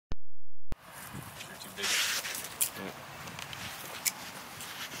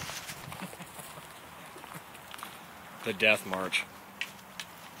The death march.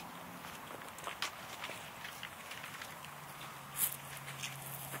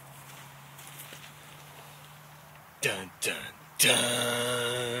 Dun dun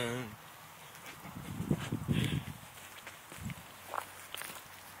dun.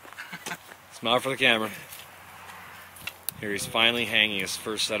 Smile for the camera. Here he's finally hanging his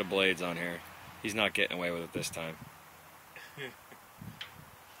first set of blades on here. He's not getting away with it this time.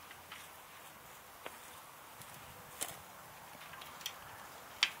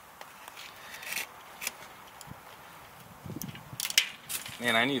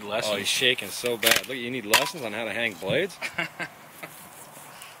 Man, I need lessons. Oh, he's shaking so bad. Look, you need lessons on how to hang blades?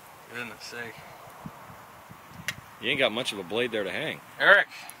 Goodness sake. You ain't got much of a blade there to hang. Eric,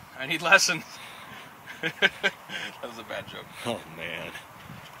 I need lessons. That was a bad joke. Oh, man.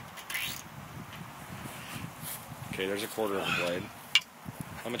 Okay, there's a quarter of a blade.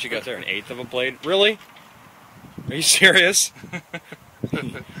 How much you got there? An eighth of a blade? Really? Are you serious?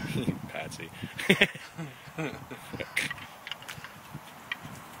 Patsy.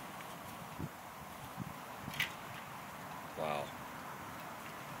 Wow.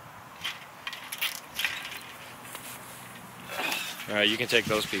 Alright, you can take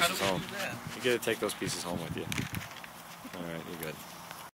those pieces home. You get to take those pieces home with you. Alright, you're good.